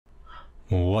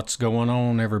What's going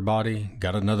on, everybody?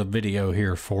 Got another video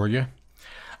here for you.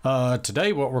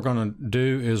 Today what we're going to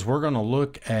do is we're going to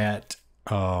look at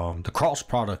the cross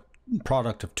product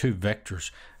of two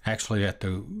vectors, actually at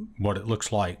what it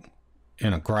looks like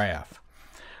in a graph.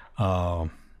 So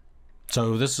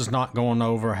this is not going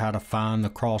over how to find the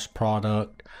cross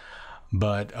product,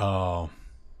 but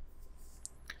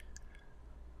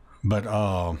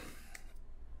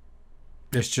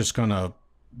it's just going to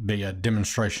be a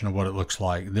demonstration of what it looks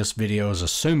like. This video is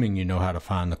assuming you know how to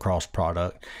find the cross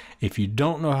product. If you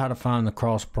don't know how to find the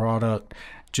cross product,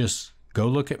 just go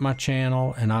look at my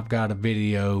channel and I've got a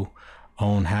video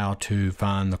on how to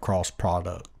find the cross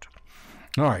product.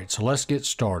 All right, so let's get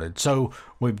started. So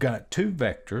we've got two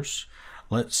vectors.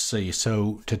 Let's see.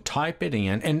 So to type it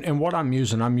in, and what I'm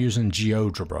using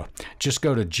Geogebra. Just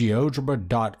go to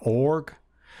geogebra.org,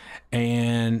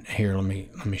 and here, let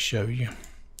me show you.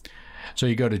 So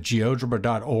you go to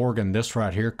geogebra.org and this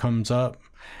right here comes up,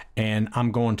 and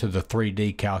I'm going to the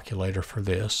 3D calculator for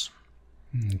this.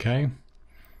 Okay.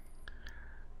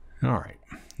 All right.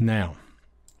 Now,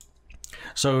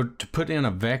 so to put in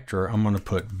a vector, I'm going to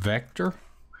put vector,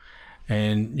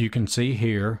 and you can see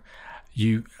here,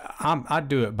 I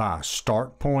do it by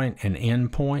start point and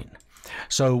end point.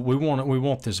 So we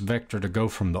want this vector to go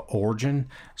from the origin.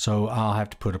 So I'll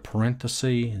have to put a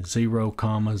parenthesis, 0,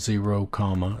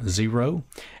 0, 0,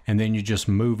 and then you just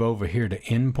move over here to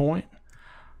endpoint,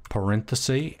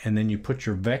 parenthesis, and then you put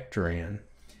your vector in.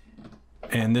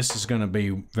 And this is going to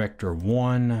be vector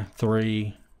 1,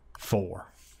 3, 4.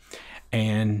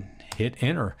 And hit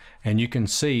enter. And you can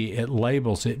see it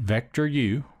labels it vector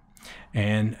U,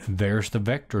 and there's the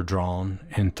vector drawn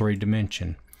in 3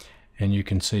 dimension. And you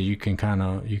can see you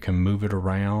can move it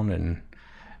around and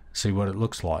see what it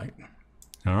looks like.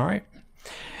 All right.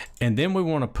 And then we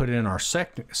want to put in our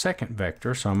second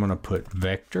vector. So I'm going to put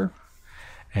vector,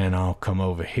 and I'll come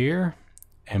over here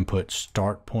and put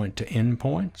start point to end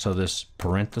point. So this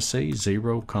parenthesis,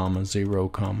 0,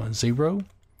 0, 0.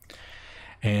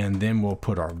 And then we'll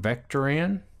put our vector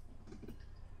in,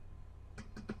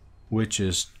 which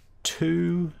is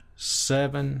 2,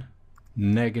 7,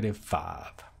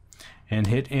 -5. And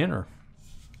hit enter.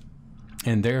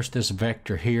 And there's this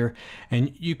vector here,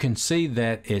 and you can see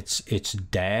that it's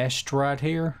dashed right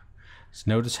here. So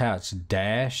notice how it's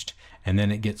dashed and then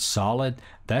it gets solid.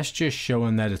 That's just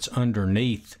showing that it's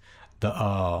underneath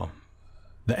the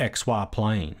XY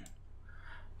plane.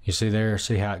 You see there,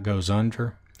 see how it goes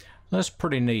under? That's a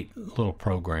pretty neat little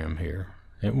program here.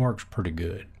 It works pretty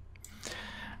good.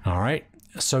 All right,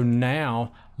 so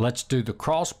now let's do the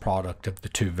cross product of the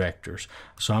two vectors.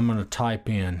 So I'm going to type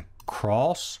in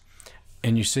cross,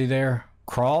 and you see there,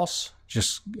 cross,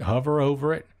 just hover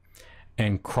over it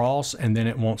and cross, and then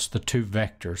it wants the two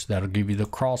vectors. That'll give you the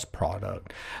cross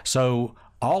product. So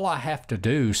all I have to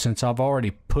do, since I've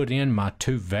already put in my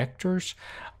two vectors,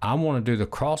 I want to do the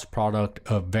cross product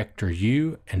of vector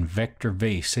U and vector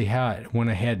V. See how it went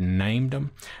ahead and named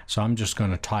them? So I'm just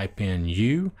going to type in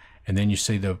U, and then you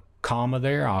see the comma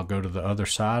there. I'll go to the other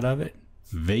side of it,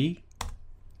 V,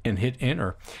 and hit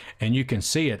enter. And you can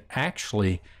see it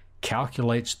actually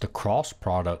calculates the cross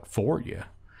product for you.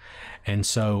 And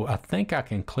so I think I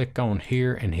can click on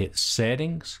here and hit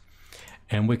settings,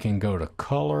 and we can go to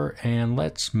color, and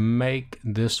let's make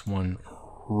this one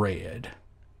red.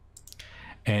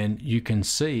 And you can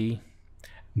see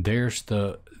there's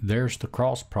the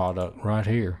cross product right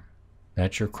here.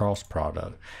 That's your cross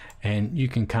product. And you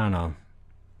can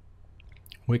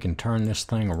we can turn this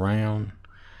thing around,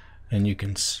 and you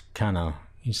can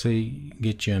you see,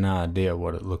 get you an idea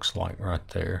what it looks like right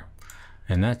there.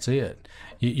 And that's it.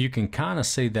 You can kind of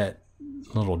see that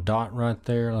little dot right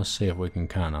there. Let's see if we can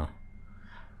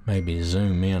maybe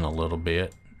zoom in a little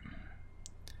bit.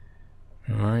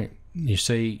 All right, you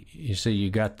see you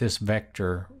got this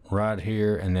vector right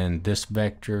here, and then this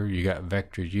vector, you got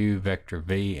vector U, vector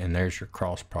V, and there's your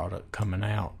cross product coming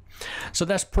out. So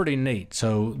that's pretty neat.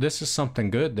 So this is something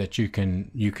good that you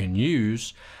can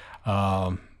use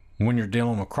when you're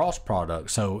dealing with cross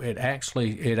product. So it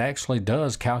actually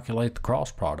does calculate the cross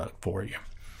product for you.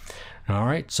 All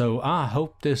right, so I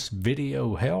hope this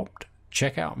video helped.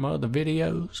 Check out my other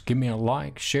videos. Give me a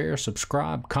like, share,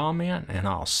 subscribe, comment, and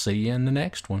I'll see you in the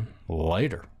next one.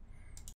 Later.